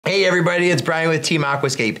Hey everybody, it's Brian with Team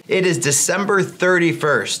Aquascape. It is December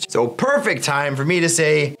 31st, so perfect time for me to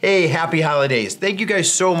say, hey, happy holidays. Thank you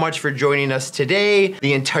guys so much for joining us today,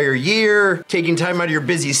 the entire year, taking time out of your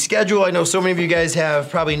busy schedule. I know so many of you guys have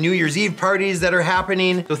probably New Year's Eve parties that are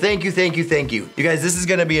happening, so thank you, thank you, thank you. You guys, this is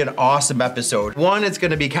gonna be an awesome episode. One, it's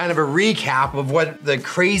gonna be kind of a recap of what the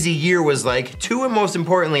crazy year was like. Two, and most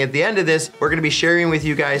importantly, at the end of this, we're gonna be sharing with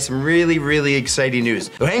you guys some really exciting news.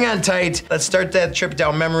 So hang on tight, let's start that trip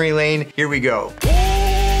down memory lane. Here we go. We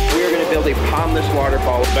are going to build a pondless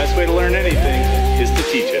waterfall. The best way to learn anything is to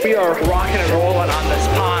teach it. We are rocking and rolling on this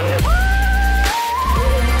pond.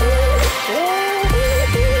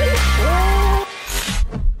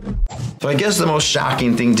 So I guess the most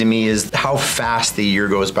shocking thing to me is how fast the year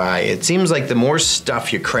goes by. It seems like the more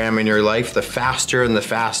stuff you cram in your life, the faster and the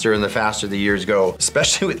faster and the faster the years go,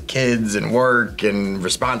 especially with kids and work and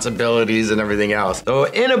responsibilities and everything else. So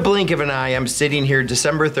in a blink of an eye, I'm sitting here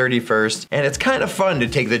December 31st, and it's kind of fun to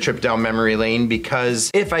take the trip down memory lane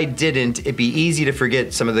because if I didn't, it'd be easy to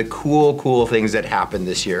forget some of the cool things that happened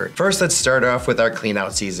this year. First, let's start off with our clean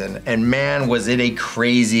out season. And man, was it a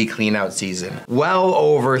crazy clean out season. Well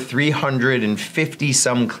over 350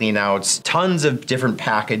 some clean outs, tons of different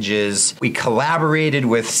packages. We collaborated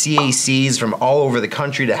with CACs from all over the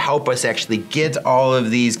country to help us actually get all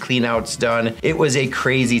of these clean outs done. It was a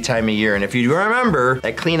crazy time of year. And if you remember,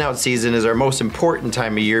 that clean out season is our most important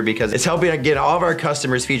time of year because it's helping get all of our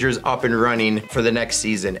customers' features up and running for the next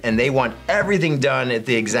season. And they want everything done at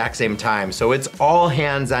the exact same time. So it's all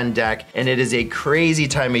hands on deck, and it is a crazy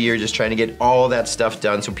time of year just trying to get all that stuff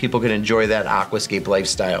done so people can enjoy that aquascape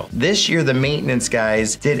lifestyle. This year, the maintenance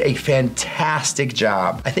guys did a fantastic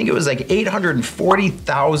job. I think it was like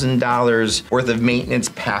 $840,000 worth of maintenance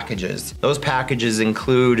packages. Those packages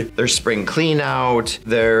include their spring clean out,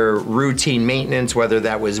 their routine maintenance, whether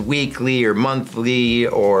that was weekly or monthly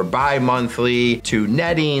or bi-monthly, to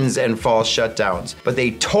nettings and fall shutdowns. But they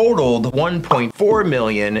totaled 1.4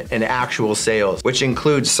 million in actual sales, which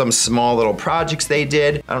includes some small little projects they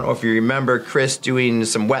did. I don't know if you remember Chris doing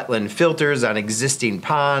some wetland filters on existing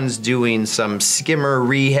ponds, doing some skimmer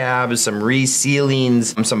rehabs, some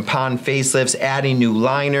resealings, some pond facelifts, adding new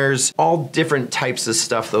liners, all different types of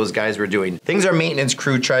stuff those guys were doing. Things our maintenance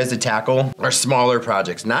crew tries to tackle are smaller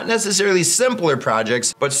projects, not necessarily simpler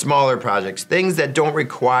projects, but smaller projects, things that don't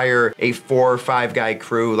require a 4 or 5 guy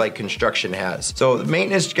crew like construction has. So the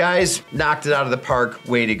maintenance guys knocked it out of the park,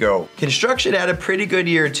 way to go. Construction had a pretty good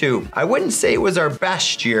year too. I wouldn't say it was our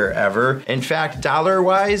best year ever. In fact,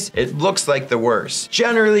 dollar-wise, it looks like the worst.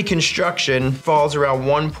 Generally, construction falls around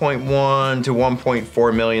 1.1 to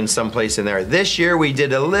 1.4 million someplace in there. This year we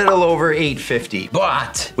did a little over 850,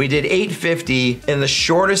 but we did 850 in the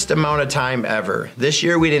shortest amount of time ever. This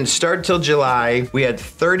year we didn't start till July. We had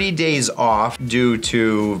 30 days off due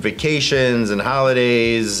to vacations and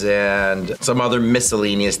holidays and some other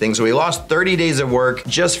miscellaneous things. So we lost 30 days of work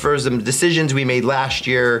just for some decisions we made last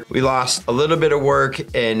year. We lost a little bit of work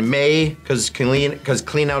in May because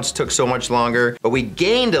cleanouts took so much longer, but we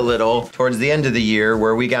gained a little towards the end of the year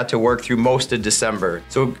where we got to work through most of December.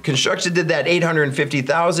 So construction did that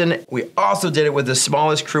 850,000. We also did it with the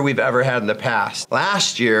smallest crew we've ever had in the past.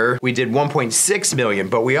 Last year, we did 1.6 million,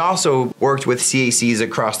 but we also worked with CACs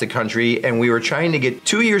across the country, and we were trying to get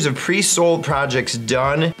 2 years of pre-sold projects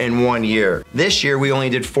done in 1 year. This year, we only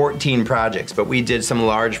did 14 projects, but we did some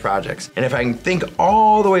large projects. And if I can think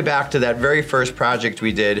all the way back to that very first project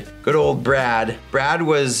we did, good old Brad. Brad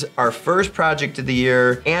was our first project of the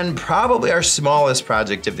year and probably our smallest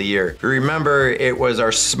project of the year. If you remember, it was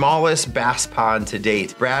our smallest bass pond to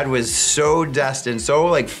date. Brad was so destined,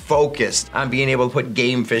 so focused on being able to put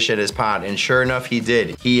game fish in his pond, and sure enough, he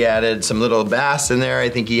did. He added some little bass in there. I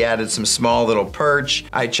think he added some small little perch.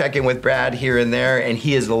 I check in with Brad here and there, and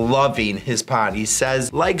he is loving his pond. He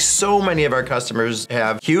says, like so many of our customers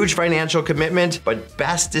have, huge financial commitment, but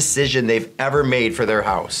best decision they've ever made for their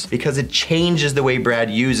house because it changes the way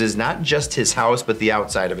Brad uses not just his house, but the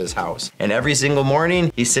outside of his house. And every single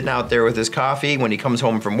morning, he's sitting out there with his coffee. When he comes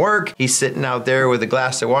home from work, he's sitting out there with a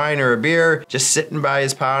glass of wine or a beer, just sitting by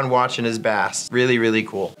his pond watching his bass. Really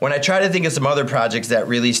cool. When I try to think of some other projects that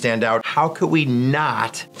really stand out, how could we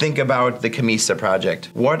not think about the Camisa project?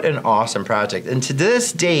 What an awesome project. And to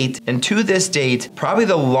this date, probably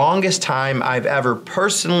the longest time I've ever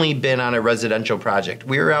personally been on a residential project.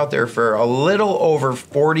 We were out there for a little over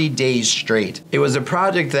 40 days straight. It was a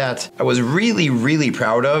project that I was really proud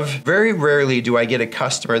proud of. Very rarely do I get a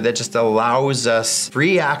customer that just allows us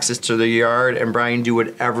free access to the yard and Brian, do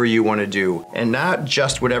whatever you want to do. And not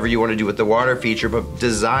just whatever you want to do with the water feature, but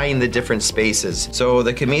design the different spaces. So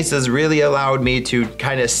the Camisas really allowed me to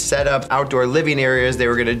kind of set up outdoor living areas they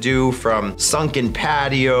were going to do, from sunken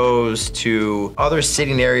patios to other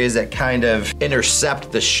sitting areas that kind of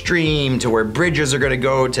intercept the stream, to where bridges are going to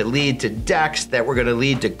go to lead to decks that were going to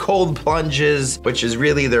lead to cold plunges, which is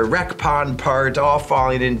really the rec pond part, all falling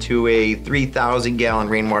into a 3,000 gallon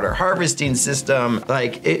rainwater harvesting system.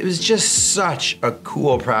 Like, it was just such a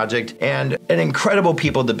cool project and an incredible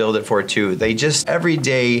people to build it for too. They just, every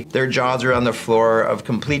day, their jaws are on the floor of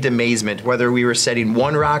complete amazement, whether we were setting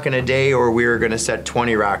 1 rock in a day or we were gonna set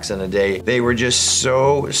 20 rocks in a day. They were just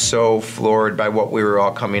so floored by what we were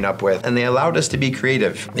all coming up with. And they allowed us to be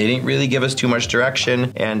creative. They didn't really give us too much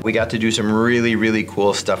direction, and we got to do some really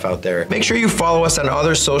cool stuff out there. Make sure you follow us on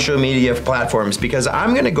other social media platforms, because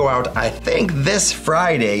I'm gonna go out, I think this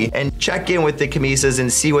Friday, and check in with the Camisas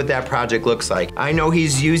and see what that project looks like. I know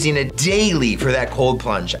he's using it daily for that cold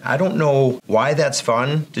plunge. I don't know why that's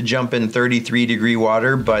fun to jump in 33-degree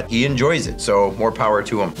water, but he enjoys it, so more power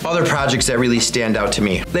to him. Other projects that really stand out to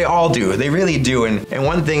me, they all do, they really do. And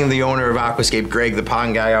one thing the owner of Aquascape, Greg, the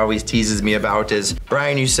pond guy, always teases me about is,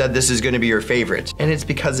 Brian, you said this is gonna be your favorite. And it's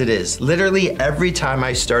because it is. Literally every time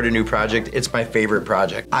I start a new project, it's my favorite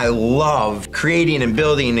project. I love creating and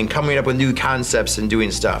building and coming up with new concepts and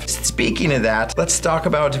doing stuff. Speaking of that, let's talk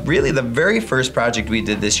about really the very first project we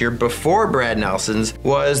did this year before Brad Nelson's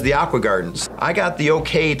was the Aqua Gardens. I got the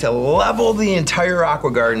okay to level the entire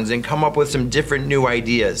Aqua Gardens and come up with some different new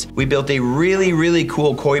ideas. We built a really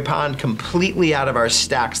cool koi pond completely out of our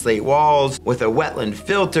stacked slate walls with a wetland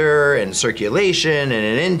filter and circulation and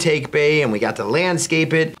an intake bay, and we got to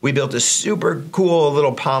landscape it. We built a super cool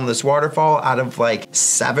little pondless waterfall out of like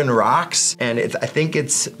 7 rocks, and I think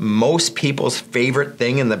it's most people's favorite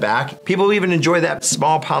thing in the back. People even enjoy that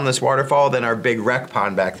small pondless waterfall than our big rec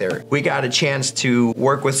pond back there. We got a chance to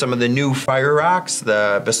work with some of the new fire rocks,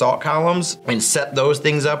 the basalt columns, and set those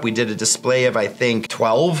things up. We did a display of, I think,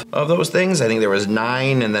 12 of those things. I think there was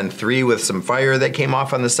 9 and then 3 with some fire that came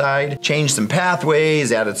off on the side. Changed some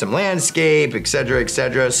pathways, added some landscape,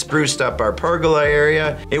 etc., spruced up our pergola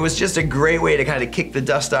area. It was just a great way to kind of kick the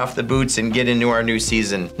dust off the boots and get into our new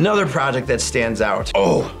season. Another project that stands out.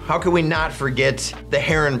 Oh, how could we not forget the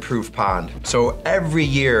heron-proof pond? So every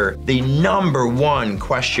year, the #1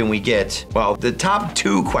 question we get, well, the top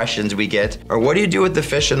 2 questions we get are, what do you do with the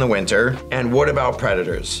fish in the winter? And what about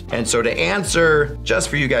predators? And so to answer, just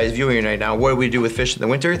for you guys viewing right now, what do we do with fish in the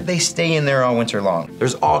winter? They stay in there all winter long.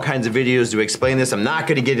 There's all kinds of videos to explain this. I'm not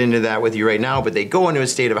gonna get into that with you right now, but they go into a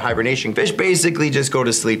state of hibernation. Fish basically just go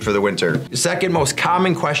to sleep for the winter. The second most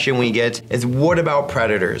common question we get is, what about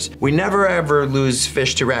predators? We never ever lose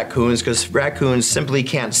fish to raccoons because raccoons simply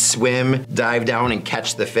can't swim, dive down, and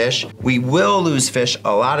catch the fish. We will lose fish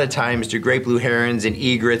a lot of times to great blue herons and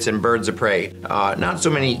egrets and birds of prey. Not so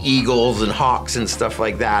many eagles and hawks and stuff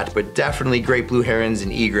like that, but definitely great blue herons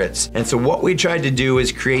and egrets. And so what we tried to do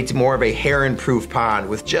is create more of a heron-proof pond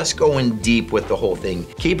with just going deep with the whole thing.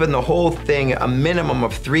 Keeping the whole thing a minimum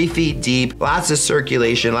of 3 feet deep, lots of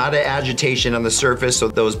circulation, a lot of agitation on the surface so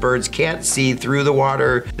those birds can't see through the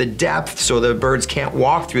water, the depth so the birds can't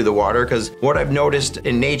walk through the water, because what I've noticed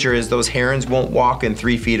in nature is those herons won't walk in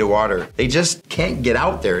 3 feet of water. They just can't get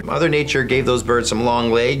out there. Mother Nature gave those birds some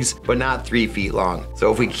long legs, but not 3 feet long.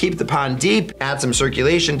 So if we keep the pond deep, add some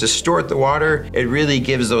circulation to store the water, it really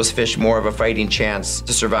gives those fish more of a fighting chance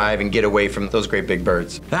to survive and get away from those great big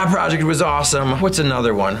birds. That project was awesome. What's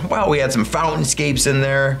another one? Well, we had some fountainscapes in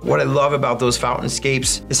there. What I love about those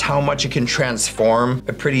fountainscapes is how much it can transform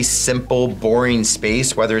a pretty simple, boring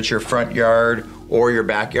space, whether it's your front yard or your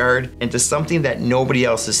backyard, into something that nobody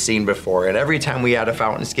else has seen before. And every time we add a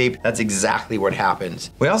fountainscape, that's exactly what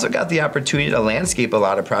happens. We also got the opportunity to landscape a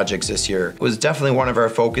lot of projects this year. It was definitely one of our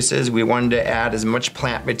focuses. We wanted to add as much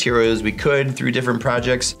plant material as we could through different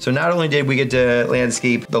projects. So not only did we get to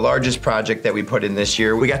landscape the largest project that we put in this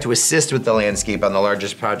year, we got to assist with the landscape on the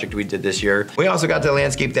largest project we did this year. We also got to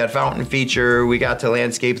landscape that fountain feature. We got to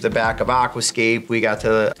landscape the back of Aquascape. We got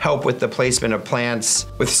to help with the placement of plants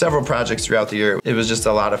with several projects throughout the year. It was just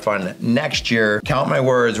a lot of fun. Next year, count my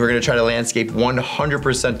words, we're gonna try to landscape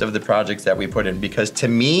 100% of the projects that we put in, because to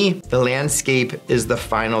me, the landscape is the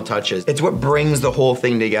final touches. It's what brings the whole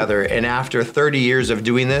thing together. And after 30 years of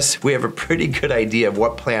doing this, we have a pretty good idea of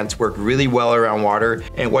what plants work really well around water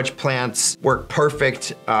and which plants work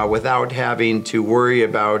perfect without having to worry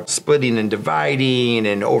about splitting and dividing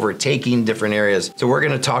and overtaking different areas. So we're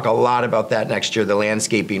gonna talk a lot about that next year, the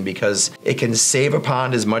landscaping, because it can save a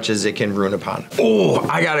pond as much as it can ruin a pond. Oh,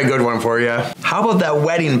 I got a good one for you. How about that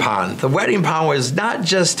wedding pond? The wedding pond was not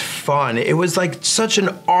just fun, it was like such an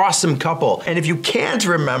awesome couple. And if you can't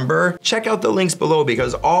remember, check out the links below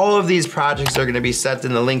because all of these projects are gonna be set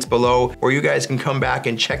in the links below where you guys can come back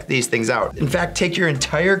and check these things out. In fact, take your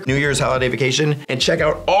entire New Year's holiday vacation and check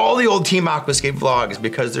out all the old Team Aquascape vlogs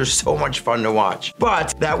because they're so much fun to watch.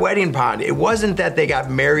 But that wedding pond, it wasn't that they got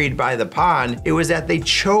married by the pond, it was that they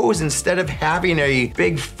chose, instead of having a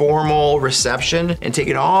big formal reception and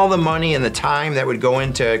taking all the money and the time that would go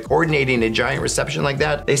into coordinating a giant reception like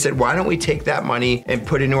that, they said, why don't we take that money and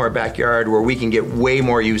put it into our backyard where we can get way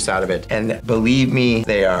more use out of it? And believe me,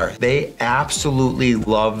 they are. They absolutely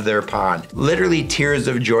love their pond. Literally tears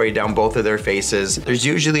of joy down both of their faces. There's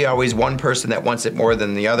usually always one person that wants it more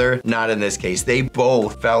than the other. Not in this case. They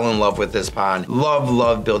both fell in love with this pond.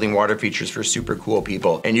 Love building water features for super cool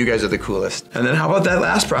people. And you guys are the coolest. And then how about that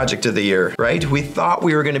last project of the year, right? We thought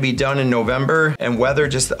we were gonna be done in November and weather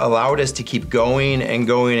just allowed us to keep going and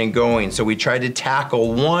going and going. So we tried to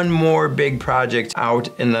tackle one more big project out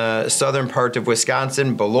in the southern part of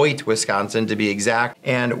Wisconsin, Beloit, Wisconsin to be exact.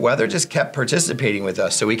 And weather just kept participating with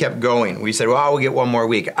us. So we kept going. We said, well, we'll get one more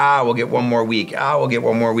week. We'll get one more week. We'll get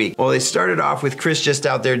one more week. Well, they started off with Chris just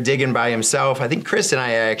out there digging by himself. I think Chris and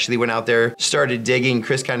I actually went out there, started digging.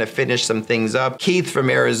 Chris kind of finished some things up. Keith from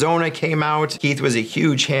Arizona came out. Keith was a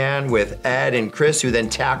huge hand with Ed and Chris, who then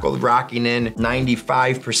tackled rocking in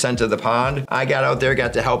 95% of the pond. I got out there,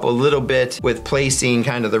 got to help a little bit with placing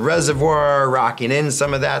kind of the reservoir, rocking in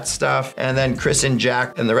some of that stuff. And then Chris and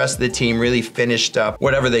Jack and the rest of the team really finished up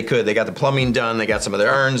whatever they could. They got the plumbing done. They got some of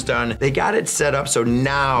their urns done. They got it set up so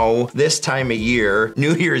now this time of year,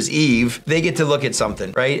 New Year's Eve, they get to look at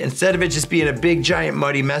something, right? Instead of it just being a big giant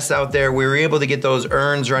muddy mess out there, we were able to get those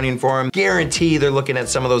urns running for them. Guarantee they're looking at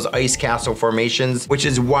some of those ice castle formations, which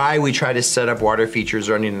is why we try to set up water features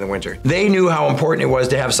running in the winter. They knew how important it was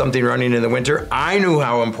to have something running in the winter. I knew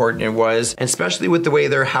how important it was, especially with the way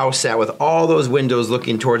their house sat with all those windows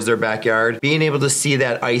looking towards their backyard, being able to see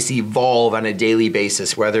that ice evolve on a daily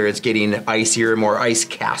basis, whether it's getting icier, more ice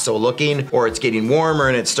castle looking, or it's getting warmer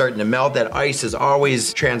and it's starting to melt. That ice is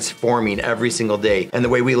always transforming every single day. And the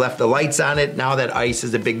way we left the lights on it, now that ice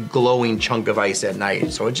is a big glowing chunk of ice at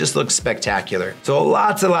night. So it just looks spectacular. So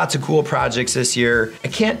lots and lots of cool projects this year. I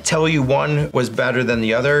can't tell you one was better than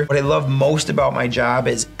the other. What I love most about my job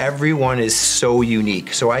is everyone is so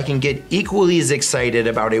unique. So I can get equally as excited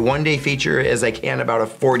about a one-day feature as I can about a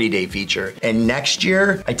 40-day feature. And next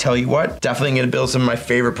year, I tell you what, definitely gonna build some of my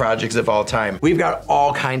favorite projects of all time. We've got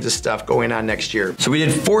all kinds of stuff going on next year. So we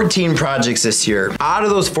did 14 projects this year. Out of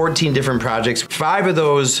those 14 different projects, 5 of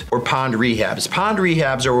those were pond rehabs. Pond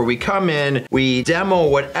rehabs are where we come in, we demo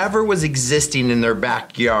whatever was existing in their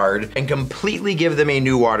backyard and completely give them a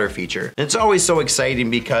new water feature. And it's always so exciting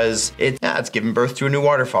because it's giving birth to a new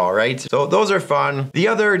waterfall, right? So those are fun. The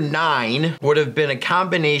other 9 would have been a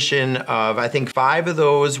combination of, I think 5 of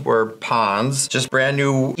those were ponds, just brand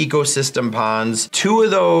new ecosystem ponds. 2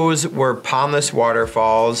 of those were pondless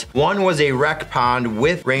waterfalls. 1 was a rec pond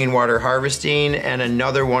with rainwater harvesting and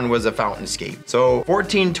another one was a fountainscape. So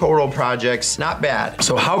 14 total projects, not bad.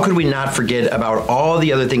 So how could we not forget about all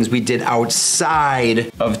the other things we did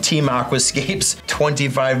outside of Team Aquascape's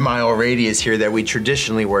 25-mile radius here that we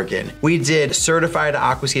traditionally work in? We did certified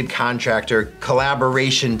Aquascape contractor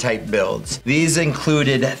collaboration type builds. These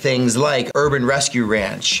included things like Urban Rescue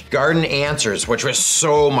Ranch, Garden Answers, which was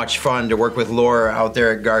so much fun to work with Laura out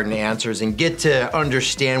there at Garden Answers and get to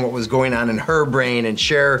understand what was going on in her brain and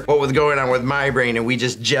share what was going on with my brain, and we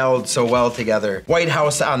just gelled so well together. White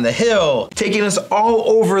House on the Hill, taking us all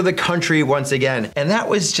over the country once again. And that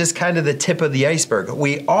was just kind of the tip of the iceberg.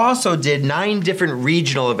 We also did 9 different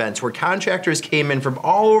regional events where contractors came in from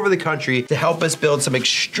all over the country to help us build some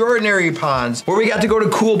extraordinary ponds, where we got to go to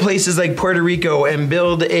cool places like Puerto Rico and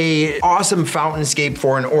build a awesome fountainscape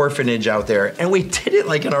for an orphanage out there. And we did it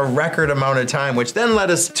like in a record amount of time, which then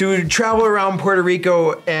led us to travel around Puerto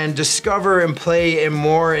Rico and discover and play in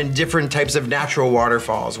more and different types of natural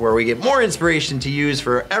waterfalls where we get more inspiration to use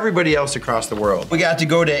for everybody else across the world. We got to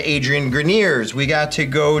go to Adrian Grenier's. We got to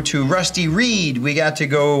go to Rusty Reed. We got to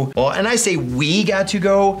go, well, and I say we got to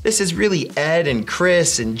go, this is really Ed and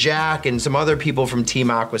Chris and Jack and some other people from Team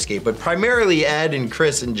Aquascape Aquascape, but primarily Ed and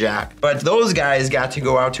Chris and Jack. But those guys got to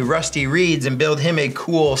go out to Rusty Reed's and build him a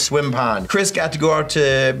cool swim pond. Chris got to go out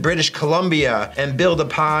to British Columbia and build a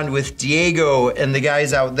pond with Diego and the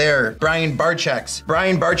guys out there. Brian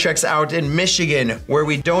Barczyk's out in Michigan, where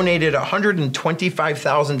we donated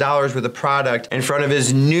 $125,000 worth of product in front of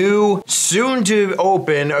his new, soon to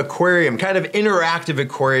open aquarium, kind of interactive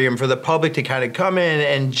aquarium for the public to kind of come in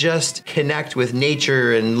and just connect with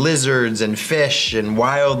nature and lizards and fish and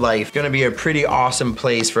wildlife. Gonna be a pretty awesome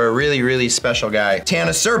place for a really, really special guy.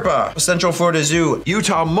 Tana Serpa, Central Florida Zoo,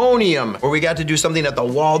 Utah Monium, where we got to do something at the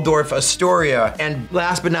Waldorf Astoria, and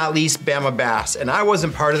last but not least, Bama Bass. And I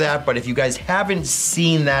wasn't part of that, but if you guys haven't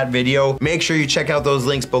seen that video, make sure you check out those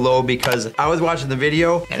links below, because I was watching the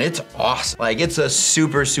video and it's awesome. Like, it's a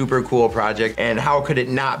super, super cool project, and how could it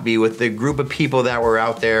not be with the group of people that were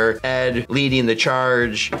out there, Ed leading the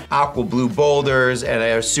charge, Aqua Blue Boulders, and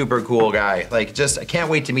a super cool guy. Like, just, I can't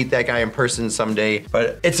wait to meet that guy in person someday.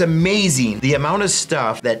 But it's amazing the amount of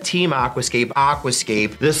stuff that Team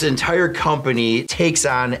Aquascape, this entire company takes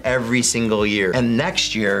on every single year. And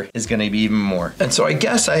next year is gonna be even more. And so I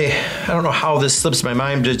guess I don't know how this slips my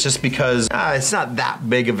mind, just because it's not that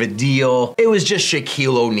big of a deal. It was just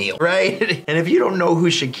Shaquille O'Neal, right? And if you don't know who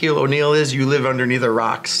Shaquille O'Neal is, you live underneath a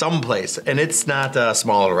rock someplace. And it's not a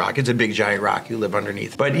small little rock, it's a big giant rock you live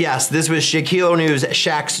underneath. But yes, this was Shaquille O'Neal's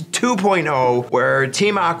Shaq's 2.0, where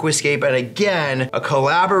Team Aquascape, and again, a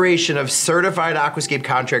collaboration of certified aquascape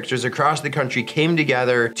contractors across the country, came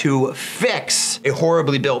together to fix a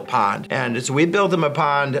horribly built pond. And so we built him a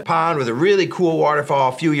pond with a really cool waterfall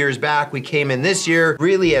a few years back. We came in this year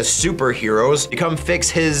really as superheroes to come fix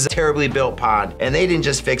his terribly built pond. And they didn't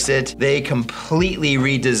just fix it, they completely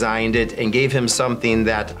redesigned it and gave him something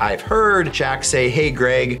that I've heard Shaq say, hey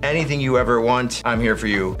Greg, anything you ever want, I'm here for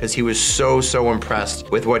you. Because he was so impressed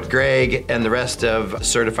with what Greg and the rest of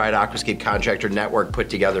Certified Aquascape Contractor Network put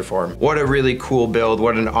together for him. What a really cool build,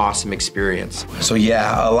 what an awesome experience. So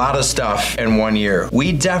yeah, a lot of stuff in 1 year.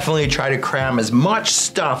 We definitely try to cram as much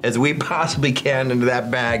stuff as we possibly can into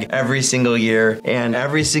that bag every single year. And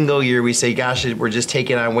every single year we say, gosh, we're just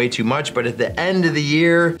taking on way too much, but at the end of the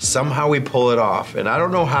year, somehow we pull it off. And I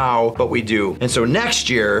don't know how, but we do. And so next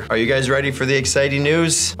year, are you guys ready for the exciting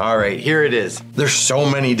news? All right, here it is. There's so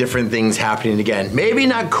many different things happening again. Maybe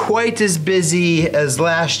not quite as busy as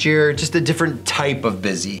last year, just a different type of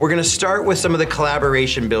busy. We're gonna start with some of the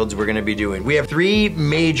collaboration builds we're gonna be doing. We have 3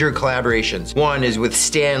 major collaborations. One is with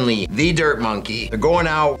Stanley, the Dirt Monkey. They're going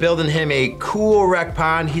out, building him a cool rec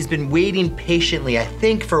pond. He's been waiting patiently, I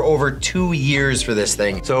think, for over 2 years for this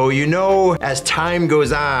thing. So you know, as time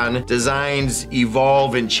goes on, designs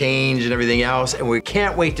evolve and change and everything else, and we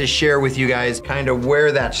can't wait to share with you guys kind of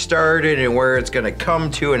where that started and where it's gonna come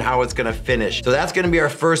to and how it's gonna finish. So that's gonna be our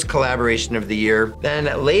first collaboration of the year. Then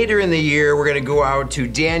later in the year, we're gonna go out to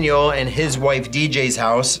Daniel and his wife DJ's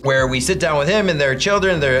house, where we sit down with him and their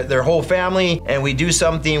children, their whole family, and we do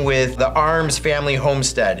something with the Arms Family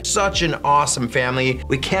Homestead. Such an awesome family.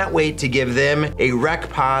 We can't wait to give them a rec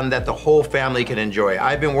pond that the whole family can enjoy.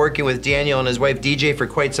 I've been working with Daniel and his wife DJ for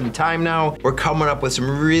quite some time now. We're coming up with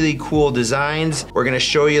some really cool designs. We're gonna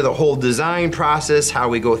show you the whole design process, how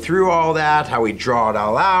we go through all that, how we draw it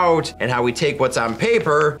all out, and how we take what's on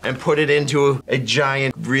paper and put it into a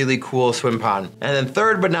giant, really cool swim pond. And then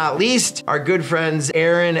third but not least, our good friends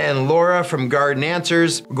Aaron and Laura from Garden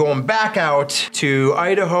Answers. We're going back out to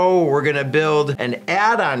Idaho. We're gonna build an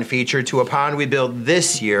add-on feature to a pond we built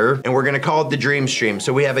this year, and we're gonna call it the Dream Stream.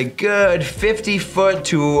 So we have a good 50-foot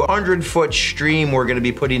to 100-foot stream we're gonna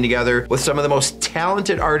be putting together with some of the most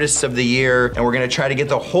talented artists of the year, and we're gonna try to get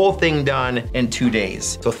the whole thing done in 2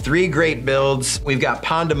 days. So 3 great builds. We've got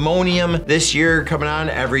Pandemonium this year coming on.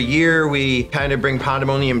 Every year we kind of bring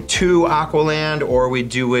Pandemonium to Aqualand, or we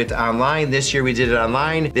do it online. This year we did it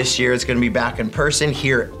online. This year it's gonna be back in person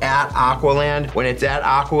here at Aqualand. When it's at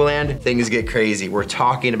Aqualand, things get crazy. We're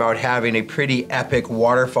talking about having a pretty epic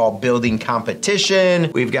waterfall building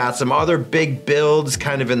competition. We've got some other big builds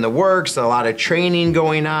kind of in the works, a lot of training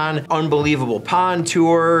going on, unbelievable pond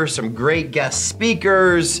tour, some great guest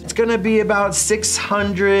speakers. It's gonna be about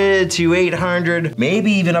 600 to 800,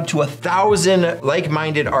 maybe even up to 1,000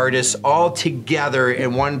 like-minded artists all together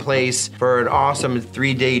in one place for an awesome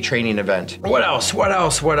 3-day training event. What else?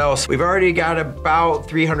 We've already got about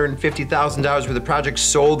 $350,000 worth of projects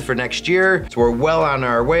sold for next year, so we're well on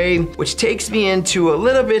our way, which takes me into a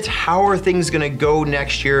little bit, how are things gonna go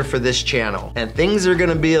next year for this channel? And things are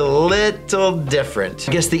gonna be a little different.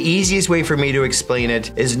 I guess the easiest way for me to explain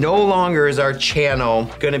it is no longer is our channel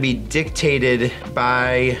gonna be dictated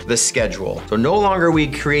by the schedule. So no longer are we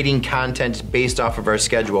creating content based off of our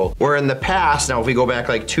schedule, where in the past, past, now if we go back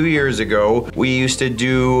like 2 years ago, we used to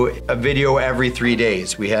do a video every 3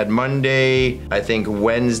 days. We had Monday, I think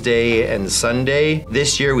Wednesday and Sunday.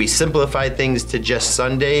 This year we simplified things to just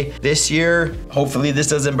Sunday. This year, hopefully this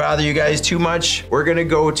doesn't bother you guys too much, we're gonna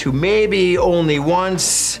go to maybe only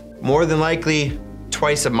once, more than likely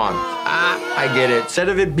twice a month. I get it. Instead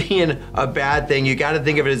of it being a bad thing, you gotta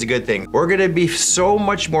think of it as a good thing. We're gonna be so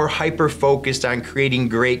much more hyper-focused on creating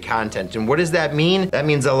great content. And what does that mean? That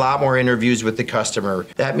means a lot more interviews with the customer.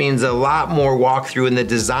 That means a lot more walkthrough in the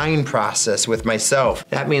design process with myself.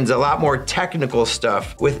 That means a lot more technical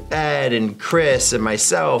stuff with Ed and Chris and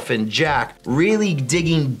myself and Jack, really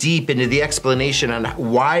digging deep into the explanation on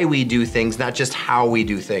why we do things, not just how we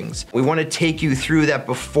do things. We wanna take you through that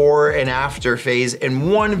before and after phase in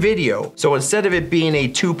one video. So instead of it being a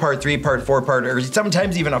 2-part, 3-part, 4-part, or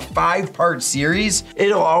sometimes even a 5-part series,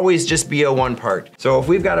 it'll always just be a 1-part. So if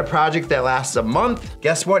we've got a project that lasts a month,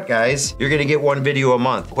 guess what, guys? You're gonna get 1 video a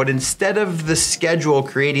month. But instead of the schedule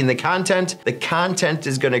creating the content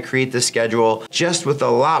is gonna create the schedule just with a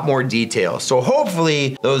lot more detail. So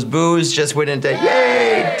hopefully those boos just went into,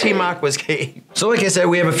 yay, Team Aquascape. So like I said,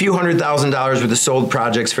 we have a few $100,000 worth of sold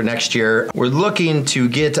projects for next year. We're looking to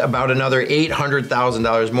get about another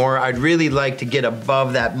 $800,000 more. I'd really like to get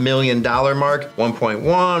above that $1 million mark, 1.1,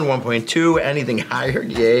 1.2, anything higher,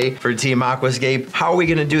 yay, for Team Aquascape. How are we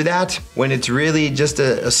gonna do that when it's really just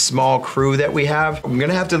a small crew that we have? I'm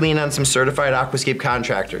gonna have to lean on some certified Aquascape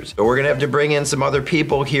contractors. But we're gonna have to bring in some other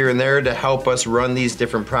people here and there to help us run these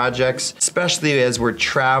different projects, especially as we're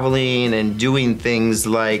traveling and doing things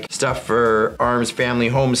like stuff for Arm's Family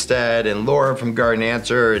Homestead and Laura from Garden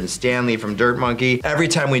Answer and Stanley from Dirt Monkey. Every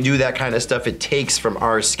time we do that kind of stuff, it takes from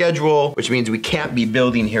our schedule, which means we can't be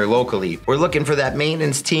building here locally. We're looking for that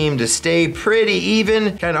maintenance team to stay pretty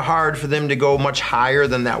even, kind of hard for them to go much higher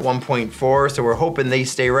than that 1.4, so we're hoping they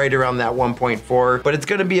stay right around that 1.4, but it's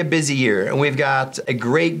gonna be a busy year, and we've got a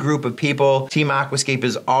great group of people. Team Aquascape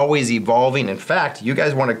is always evolving. In fact, you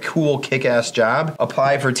guys want a cool, kick-ass job?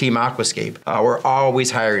 Apply for Team Aquascape. We're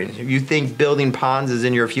always hiring. If you think building ponds is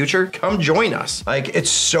in your future, come join us. Like, it's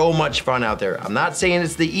so much fun out there. I'm not saying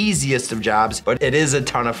it's the easiest of jobs, but it is a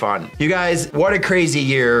ton of fun. You guys, what a crazy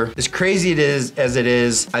year. As crazy it is as it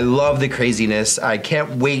is, I love the craziness. I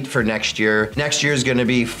can't wait for next year. Next year is gonna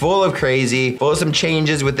be full of crazy, full of some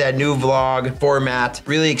changes with that new vlog format.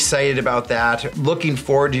 Really excited about that. Looking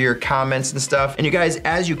forward to your comments and stuff. And you guys,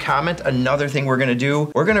 as you comment, another thing we're gonna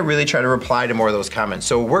do, we're gonna really try to reply to more of those comments.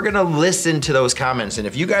 So we're gonna listen to those comments. And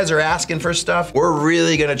if you guys are asking for stuff, we're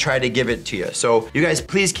really gonna try to give it to you. So you guys,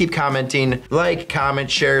 please keep commenting, like, comment,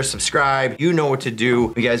 share, subscribe. You know what to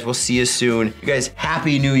do. You guys, we'll see you soon. You guys,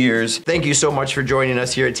 Happy New Year's. Thank you so much for joining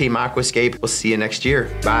us here at Team Aquascape. We'll see you next year.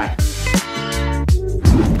 Bye.